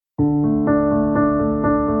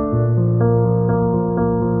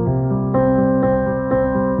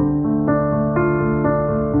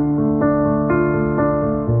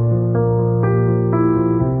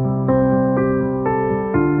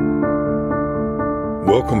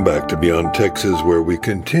Welcome back to Beyond Texas, where we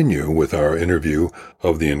continue with our interview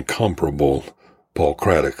of the incomparable Paul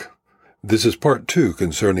Craddock. This is part 2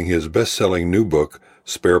 concerning his best-selling new book,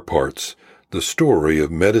 Spare Parts, The Story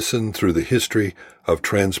of Medicine Through the History of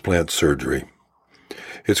Transplant Surgery.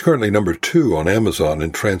 It's currently number 2 on Amazon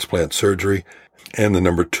in transplant surgery and the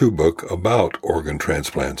number 2 book about organ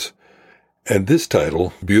transplants. And this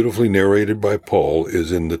title, beautifully narrated by Paul,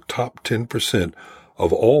 is in the top 10%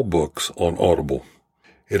 of all books on Audible.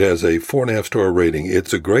 It has a 4.5-star rating.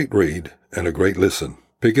 It's a great read and a great listen.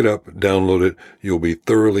 Pick it up, download it. You'll be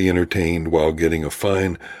thoroughly entertained while getting a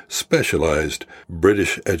fine, specialized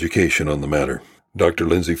British education on the matter. Dr.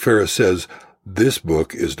 Lindsay Ferris says this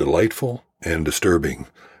book is delightful and disturbing,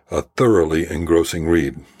 a thoroughly engrossing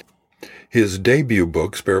read. His debut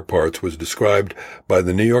book, Spare Parts, was described by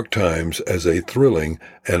the New York Times as a thrilling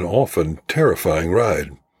and often terrifying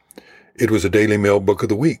ride. It was a Daily Mail Book of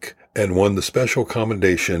the Week and won the special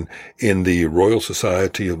commendation in the Royal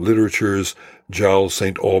Society of Literature's Giles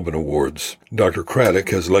St. Alban Awards. Dr. Craddock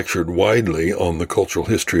has lectured widely on the cultural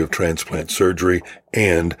history of transplant surgery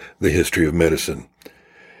and the history of medicine.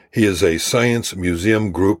 He is a Science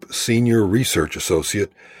Museum Group Senior Research Associate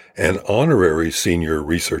and Honorary Senior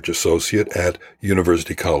Research Associate at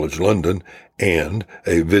University College London and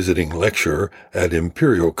a visiting lecturer at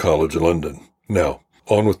Imperial College London. Now,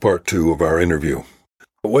 on with part 2 of our interview.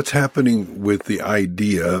 What's happening with the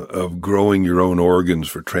idea of growing your own organs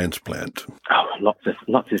for transplant? Oh,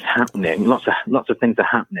 lots is happening. Lots of things are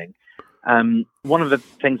happening. One of the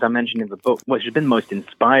things I mentioned in the book, which has been most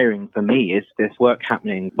inspiring for me, is this work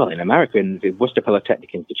happening, in America, in the Worcester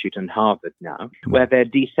Polytechnic Institute and Harvard now, where they're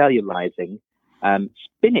decellularizing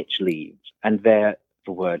spinach leaves, and they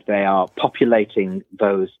are populating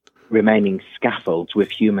those remaining scaffolds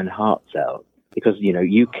with human heart cells. Because,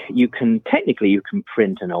 you can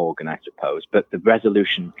print an organ, I suppose, but the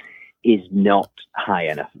resolution is not high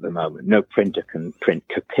enough at the moment. No printer can print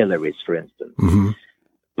capillaries, for instance. Mm-hmm.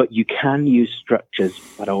 But you can use structures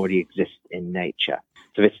that already exist in nature.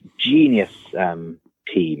 So this genius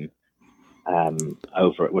team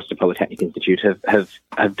over at Worcester Polytechnic Institute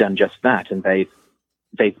have done just that, and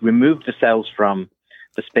they've removed the cells from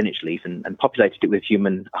the spinach leaf and populated it with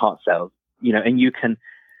human heart cells. And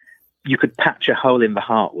you could patch a hole in the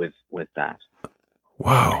heart with that.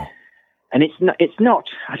 Wow! And it's not.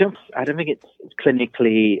 I don't think it's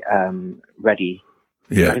clinically ready.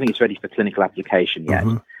 Yeah. I don't think it's ready for clinical application yet.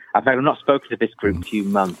 Mm-hmm. In fact, I've not spoken to this group in a few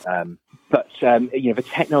months, but the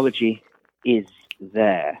technology is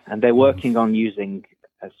there, and they're working on using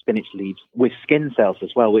spinach leaves with skin cells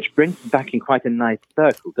as well, which brings us back in quite a nice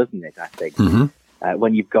circle, doesn't it? I think. Mm-hmm.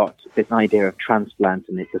 When you've got this idea of transplant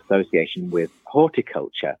and its association with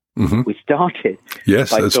horticulture, mm-hmm. we started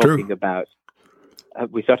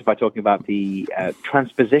by talking about the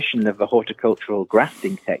transposition of the horticultural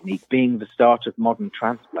grafting technique being the start of modern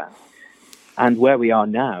transplant. And where we are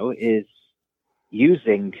now is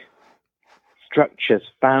using structures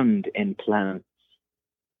found in plants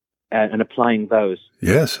and applying those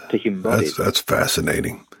to human bodies. That's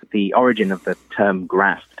fascinating. The origin of the term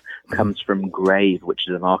graft comes from grave, which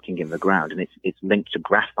is a marking in the ground, and it's linked to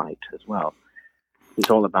graphite as well. It's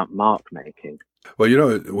all about mark making. Well,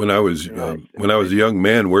 when I was a young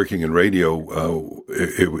man working in radio,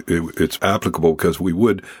 it's applicable because we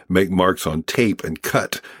would make marks on tape and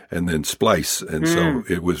cut and then splice, and so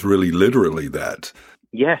it was really literally that.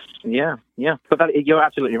 Yes, yeah. But you're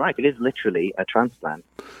absolutely right. It is literally a transplant.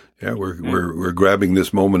 Yeah, we're grabbing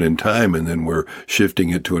this moment in time and then we're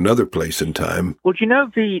shifting it to another place in time. Well, do you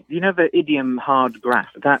know the idiom hard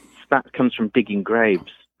graft? That comes from digging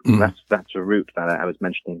graves. Mm. That's a root that I was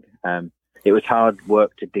mentioning. It was hard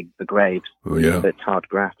work to dig the graves. Oh, yeah. But it's hard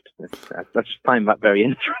graft. I just find that very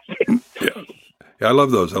interesting. Yeah, I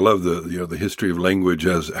love those. I love the history of language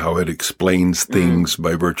as how it explains things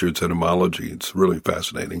by virtue of its etymology. It's really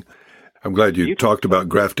fascinating. I'm glad you talked about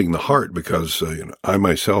grafting the heart because I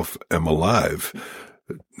myself am alive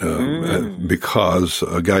because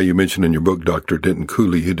a guy you mentioned in your book, Dr. Denton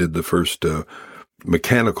Cooley, he did the first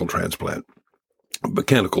mechanical transplant,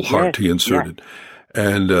 mechanical heart he inserted.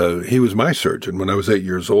 Yeah. And he was my surgeon. When I was 8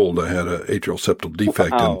 years old, I had an atrial septal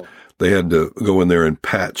defect, and they had to go in there and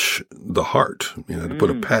patch the heart. To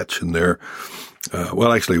put a patch in there.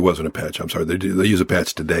 Well, actually, it wasn't a patch. I'm sorry. They use a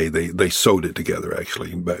patch today. They sewed it together,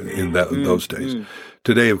 actually, in those days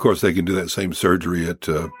Today, of course, they can do that same surgery at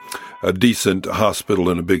a decent hospital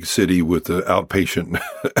in a big city with an outpatient.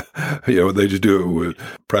 They just do it with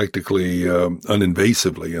practically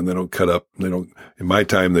uninvasively, and they don't cut up. They don't. In my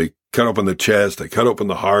time, they cut open the chest, they cut open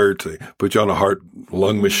the heart, they put you on a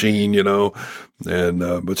heart-lung machine, and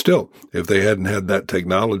but still, if they hadn't had that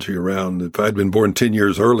technology around, if I'd been born 10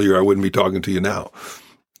 years earlier, I wouldn't be talking to you now.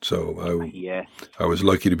 So I was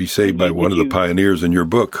lucky to be saved by one of the pioneers in your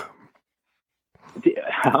book.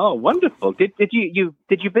 Oh, wonderful! Did you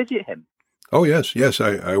visit him? Oh yes.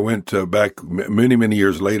 I went back many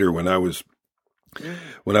years later when I was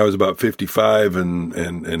about 55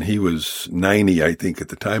 and he was 90, I think, at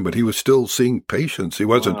the time, but he was still seeing patients. He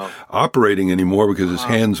wasn't operating anymore because his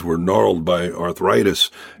hands were gnarled by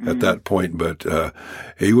arthritis at that point, but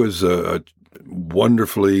he was a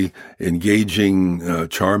wonderfully engaging,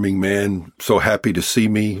 charming man. So happy to see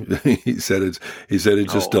me. He said it's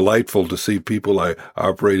just delightful to see people I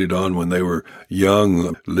operated on when they were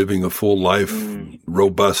young, living a full life,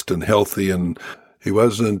 robust and healthy. And he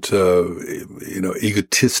wasn't,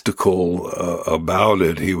 egotistical about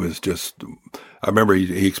it. He was just, I remember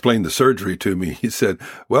he explained the surgery to me. He said,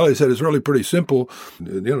 it's really pretty simple.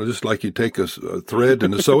 Just like you take a thread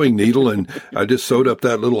and a sewing needle, and I just sewed up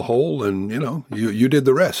that little hole, and, you did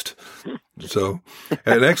the rest. So,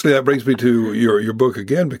 and actually that brings me to your book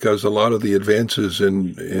again, because a lot of the advances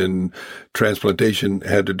in transplantation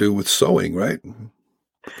had to do with sewing, right?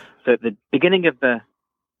 So at the beginning of the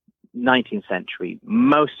 19th century,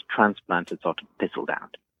 most transplants had sort of fizzled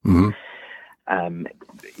out. Mm-hmm.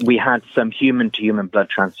 We had some human-to-human blood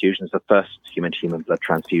transfusions, the first human-to-human blood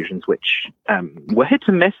transfusions, which were hit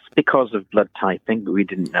and miss because of blood typing, but we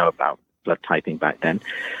didn't know about blood typing back then.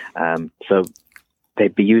 So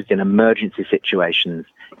they'd be used in emergency situations,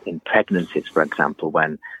 in pregnancies, for example,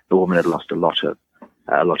 when the woman had lost a lot of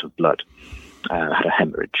blood, had a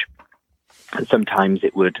hemorrhage. And sometimes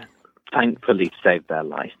it would thankfully save their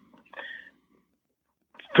life.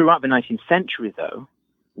 Throughout the 19th century, though,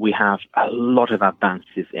 we have a lot of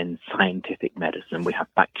advances in scientific medicine. We have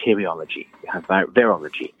bacteriology, we have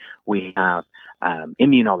virology, we have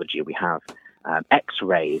immunology, we have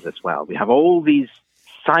X-rays as well. We have all these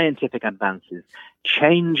scientific advances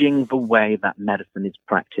changing the way that medicine is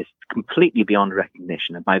practiced completely beyond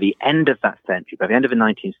recognition. And by the end of that century, by the end of the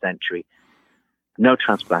 19th century, no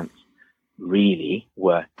transplants really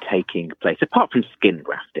were taking place, apart from skin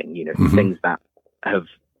grafting, things that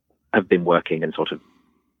have been working and sort of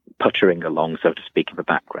puttering along, so to speak, in the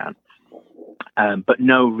background, but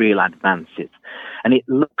no real advances. And it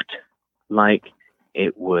looked like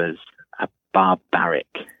it was a barbaric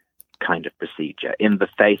kind of procedure in the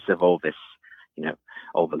face of all this,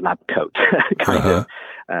 all the lab coat kind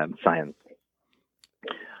of science.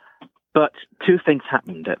 But two things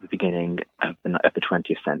happened at the beginning of the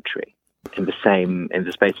 20th century in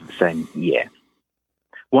the space of the same year.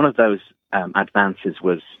 One of those advances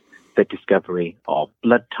was the discovery of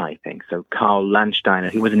blood typing. So Karl Landsteiner,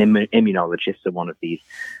 who was an immunologist, so one of these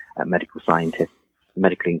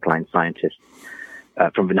medically inclined scientists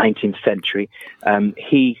from the 19th century,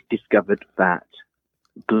 he discovered that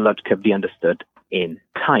blood could be understood in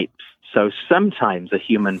types. So sometimes a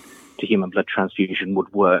human-to-human blood transfusion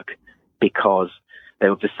would work because they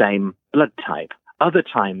were the same blood type. Other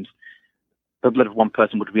times, the blood of one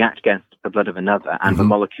person would react against the blood of another, and the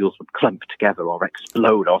molecules would clump together or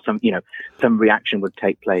explode, or some reaction would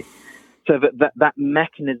take place. So that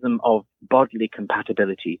mechanism of bodily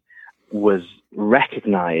compatibility was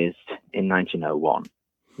recognized in 1901.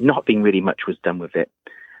 Not being really much was done with it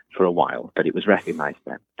for a while, but it was recognized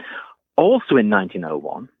then. Also in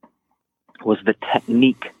 1901 was the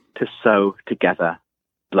technique to sew together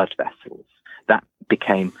blood vessels. That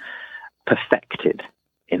became perfected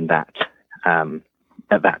in that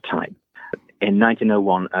at that time. In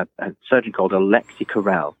 1901, a surgeon called Alexis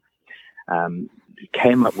Carrel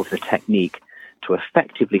came up with a technique to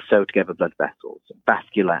effectively sew together blood vessels,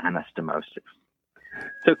 vascular anastomosis.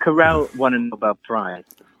 So Carrel won a Nobel Prize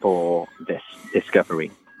for this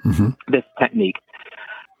discovery, this technique.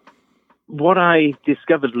 What I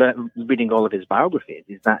discovered reading all of his biographies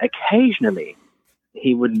is that occasionally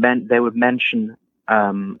they would mention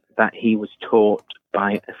that he was taught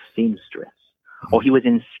by a seamstress, or he was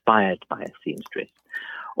inspired by a seamstress,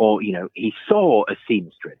 or, he saw a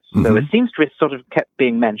seamstress. So a seamstress sort of kept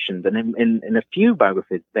being mentioned, and in a few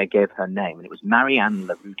biographies, they gave her name, and it was Marianne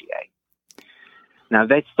Laroudier. Now,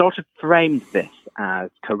 they sort of framed this as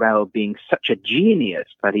Carrel being such a genius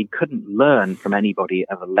that he couldn't learn from anybody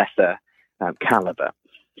of a lesser caliber.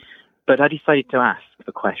 But I decided to ask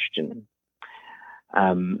the question,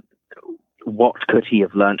 what could he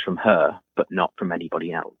have learned from her, but not from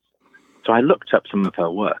anybody else. So I looked up some of her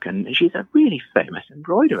work, and she's a really famous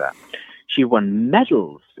embroiderer. She won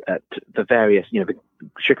medals at the various, the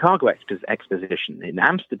Chicago Exposition in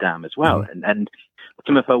Amsterdam as well, and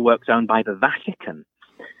some of her work's owned by the Vatican.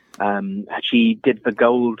 She did the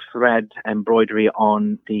gold thread embroidery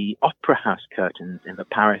on the Opera House curtains in the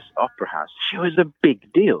Paris Opera House. She was a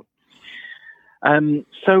big deal.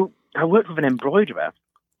 So I worked with an embroiderer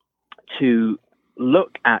to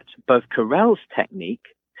look at both Carrel's technique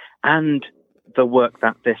and the work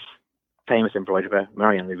that this famous embroiderer,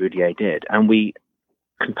 Marianne Leroudier, did. And we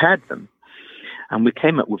compared them. And we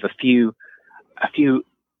came up with a few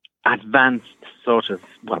advanced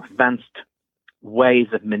ways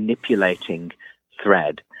of manipulating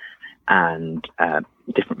thread and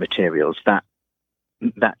different materials that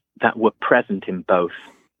were present in both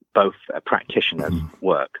practitioners'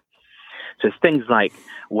 work. So it's things like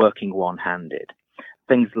working one-handed,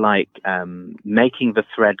 things like making the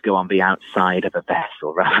thread go on the outside of a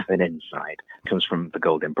vessel rather than inside. It comes from the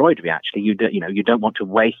gold embroidery. Actually, you don't want to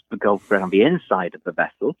waste the gold thread on the inside of the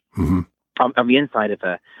vessel, on the inside of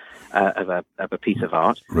a piece of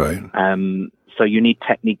art. Right. So you need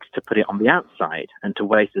techniques to put it on the outside and to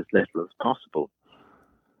waste as little as possible.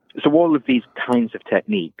 So all of these kinds of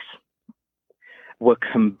techniques were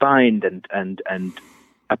combined and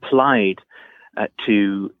applied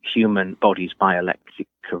to human bodies by Alexis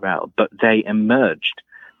Carrel, but they emerged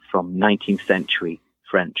from 19th century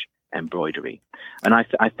French embroidery. And I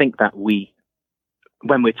think that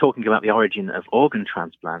when we're talking about the origin of organ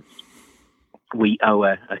transplants, we owe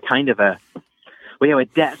a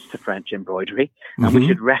debt to French embroidery, and we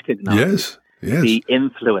should recognize the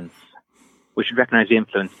influence. We should recognize the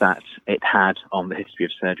influence that it had on the history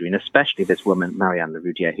of surgery, and especially this woman, Marianne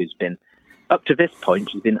Leroudier, who's been, up to this point,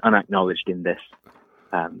 she's been unacknowledged in this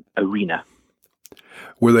arena.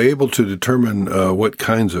 Were they able to determine what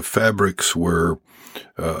kinds of fabrics were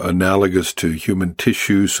analogous to human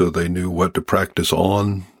tissue, so they knew what to practice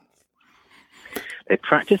on? They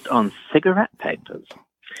practiced on cigarette papers,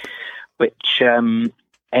 which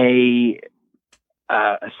a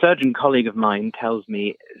surgeon colleague of mine tells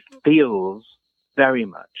me feels very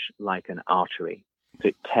much like an artery. So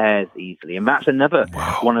it tears easily. And that's another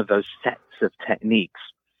one of those sets of techniques.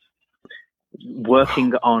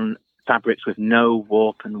 Working on fabrics with no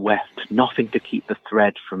warp and weft, nothing to keep the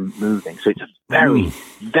thread from moving. So it's a very,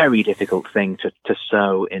 very difficult thing to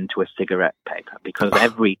sew into a cigarette paper, because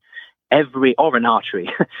or an artery,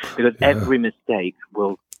 because every mistake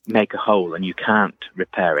will make a hole and you can't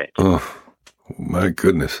repair it. Oh, my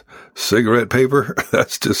goodness. Cigarette paper?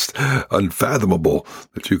 That's just unfathomable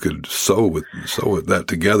that you could sew that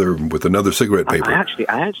together with another cigarette paper. They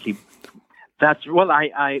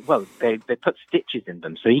put stitches in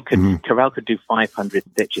them. So Carrel could do 500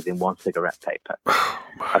 stitches in one cigarette paper. Oh,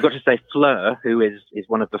 I've got to say, Fleur, who is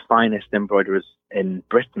one of the finest embroiderers in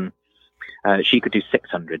Britain, she could do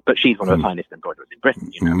 600, but she's one of the finest embroiderers in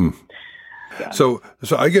Britain, So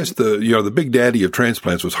I guess the big daddy of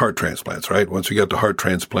transplants was heart transplants, right? Once we got to heart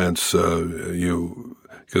transplants,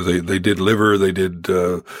 because they did liver, they did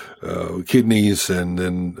kidneys, and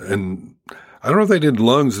I don't know if they did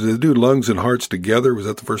lungs. Did they do lungs and hearts together? Was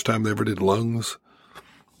that the first time they ever did lungs?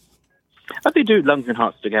 They do lungs and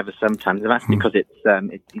hearts together sometimes, and that's because it's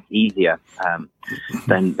easier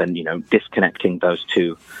than disconnecting those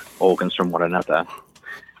two organs from one another.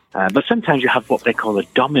 But sometimes you have what they call a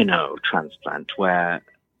domino transplant, where,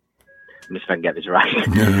 let me see if I can get this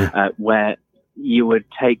right, where you would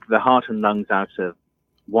take the heart and lungs out of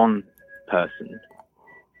one person,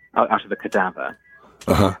 out of the cadaver,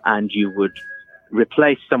 and you would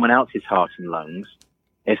replace someone else's heart and lungs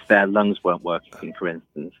if their lungs weren't working, for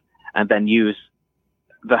instance, and then use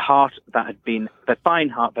the fine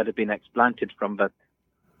heart that had been explanted from the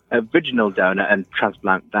original donor and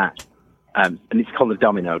transplant that. And it's called a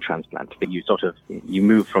domino transplant. You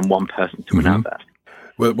move from one person to another.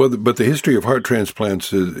 Well, but the history of heart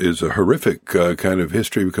transplants is a horrific kind of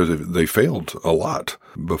history, because they failed a lot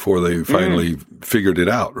before they finally figured it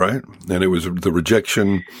out, right? And it was the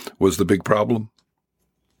rejection was the big problem.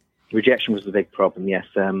 Rejection was the big problem. Yes.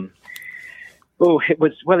 It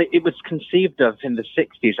was conceived of in the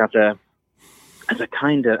 60s as a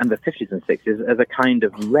kind of, and the 50s and 60s as a kind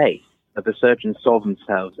of race that the surgeons saw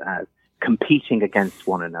themselves as competing against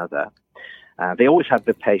one another. They always had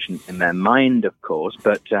the patient in their mind, of course,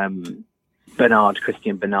 but Christian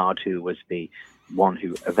Bernard, who was the one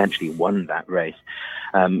who eventually won that race,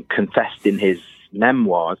 confessed in his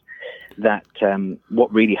memoirs that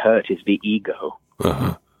what really hurt is the ego.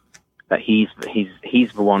 That he's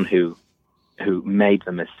the one who made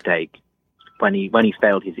the mistake, when he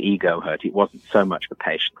failed his ego hurt, it wasn't so much for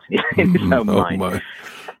patience in his own mind. My.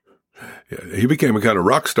 Yeah, he became a kind of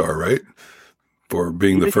rock star, right? For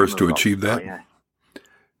being the first to achieve that. Yeah.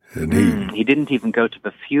 And he didn't even go to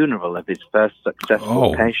the funeral of his first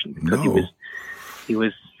successful patient because he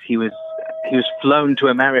was flown to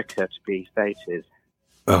America to be feted.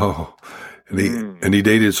 Oh, and he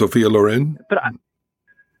dated Sophia Loren? But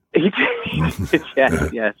he did,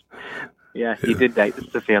 yes, he did date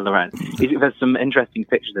Sophia Loren. There's some interesting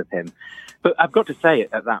pictures of him. But I've got to say,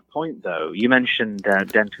 at that point, though, you mentioned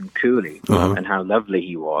Denton Cooley and how lovely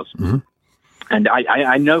he was. Mm-hmm. And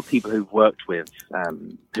I know people who've worked with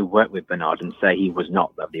Bernard and say he was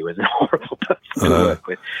not lovely. He was a horrible person to work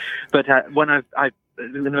with. But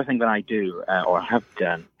another thing that I do or have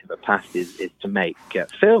done in the past is to make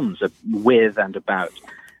films with and about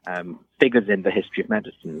figures in the history of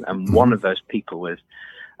medicine. And one of those people was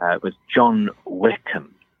John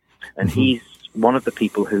Wickham, and he's one of the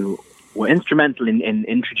people who were instrumental in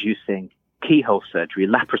introducing keyhole surgery,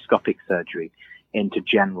 laparoscopic surgery, into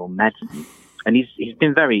general medicine. And he's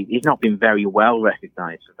not been very well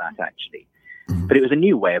recognized for that, actually. Mm-hmm. But it was a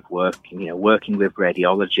new way of working, working with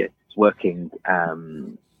radiologists, working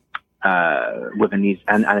with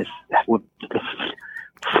anaesthetists,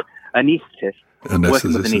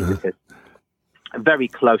 very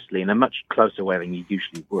closely, in a much closer way than you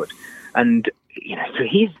usually would. And, so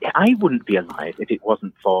I wouldn't be alive if it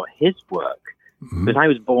wasn't for his work. Mm-hmm. Because I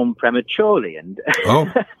was born prematurely, and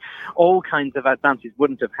all kinds of advances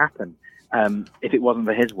wouldn't have happened if it wasn't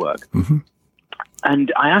for his work. Mm-hmm.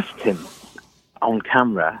 And I asked him on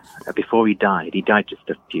camera before he died just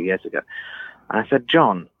a few years ago, and I said,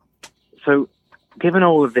 John, so given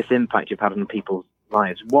all of this impact you've had on people's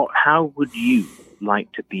lives, how would you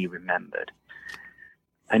like to be remembered?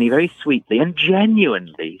 And he very sweetly and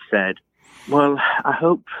genuinely said, well, I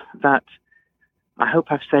hope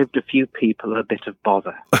I've saved a few people a bit of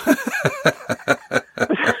bother.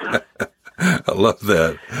 I love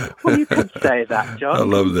that. Well, you could say that, John. I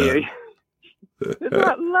love that. Isn't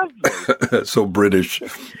that lovely? That's so British.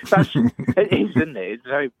 It is, isn't it? It's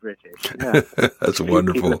very British. Yeah. That's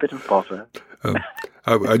wonderful. A bit of bother.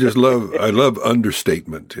 I just love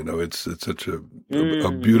understatement. It's such a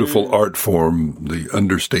beautiful art form. The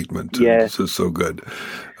understatement. Yeah. This is so good.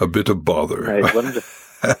 A bit of bother. It's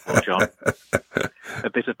wonderful, John. A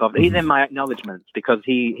bit of bother. He's in my acknowledgements because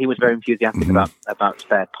he was very enthusiastic about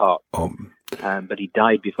Spare Parts. But he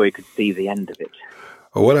died before he could see the end of it.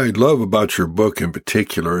 What I love about your book in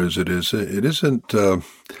particular is it isn't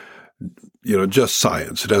just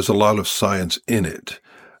science. It has a lot of science in it,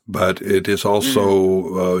 but it is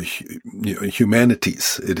also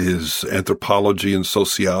humanities. It is anthropology and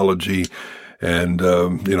sociology, and a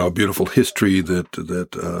beautiful history that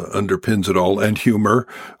underpins it all, and humor,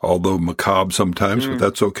 although macabre sometimes. But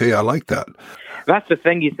that's okay. I like that. That's the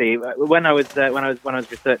thing, you see. When I was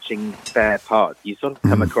researching Spare Parts, you sort of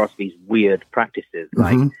come across these weird practices,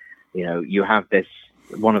 like you have this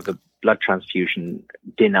one of the blood transfusion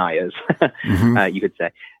deniers, you could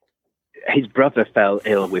say. His brother fell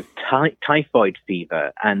ill with typhoid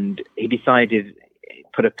fever, and he decided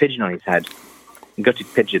put a pigeon on his head, a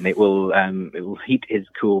gutted pigeon. It will heat his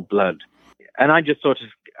cool blood. And I started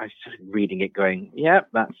reading it, going, yeah,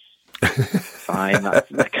 that's fine. That's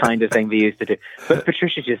the kind of thing they used to do. But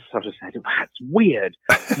Patricia just sort of said, "That's weird.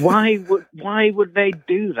 Why would they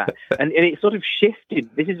do that?" And it sort of shifted.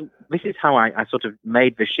 This is how I sort of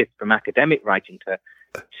made the shift from academic writing to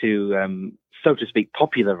so to speak,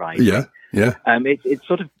 popular writing. Yeah. It's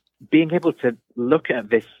sort of being able to look at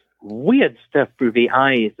this weird stuff through the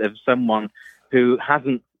eyes of someone who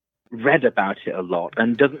hasn't read about it a lot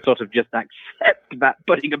and doesn't sort of just accept that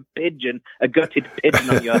putting a gutted pigeon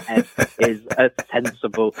on your head is a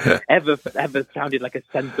sensible, ever sounded like a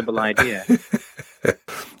sensible idea.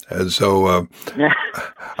 And so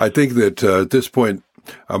I think that at this point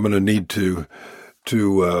I'm going to need to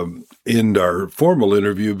end our formal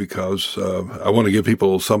interview because I want to give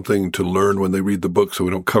people something to learn when they read the book, so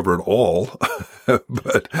we don't cover it all.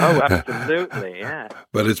 But absolutely, yeah.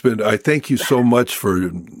 But I thank you so much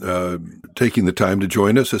for taking the time to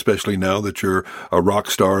join us, especially now that you're a rock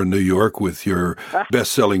star in New York with your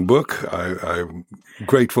best-selling book. I'm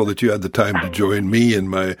grateful that you had the time to join me in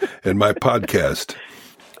my podcast.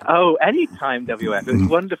 Oh, anytime, WF. It was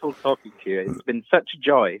wonderful talking to you. It's been such a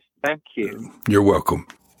joy. Thank you. You're welcome.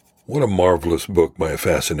 What a marvelous book by a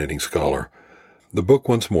fascinating scholar. The book,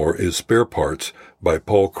 once more, is Spare Parts by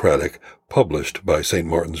Paul Craddock, published by St.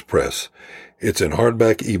 Martin's Press. It's in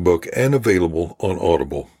hardback, ebook, and available on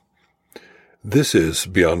Audible. This is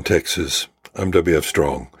Beyond Texas. I'm W.F.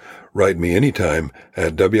 Strong. write me anytime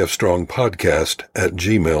at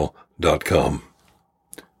wfstrongpodcast@gmail.com.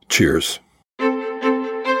 Cheers.